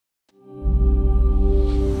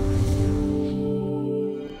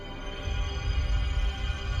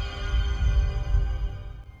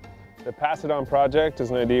The Pass It On project is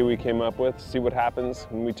an idea we came up with to see what happens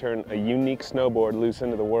when we turn a unique snowboard loose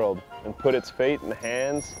into the world and put its fate in the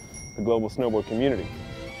hands of the global snowboard community.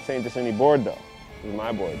 This ain't just any board though. This is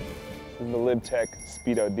my board. This is the Lib Tech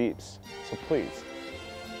Speedodeeps. So please,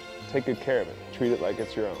 take good care of it. Treat it like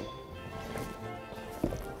it's your own.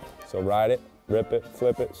 So ride it, rip it,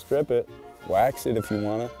 flip it, strip it, wax it if you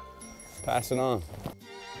want to, pass it on.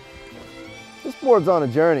 This board's on a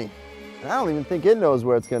journey, and I don't even think it knows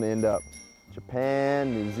where it's going to end up.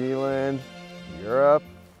 Japan, New Zealand, Europe,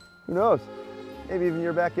 who knows? Maybe even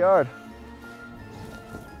your backyard.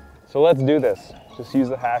 So let's do this. Just use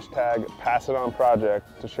the hashtag passitonproject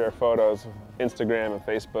to share photos of Instagram and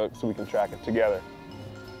Facebook so we can track it together.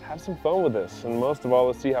 Have some fun with this, and most of all,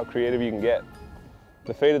 let's see how creative you can get.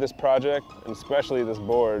 The fate of this project, and especially this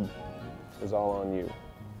board, is all on you.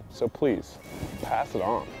 So please, pass it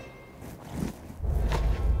on.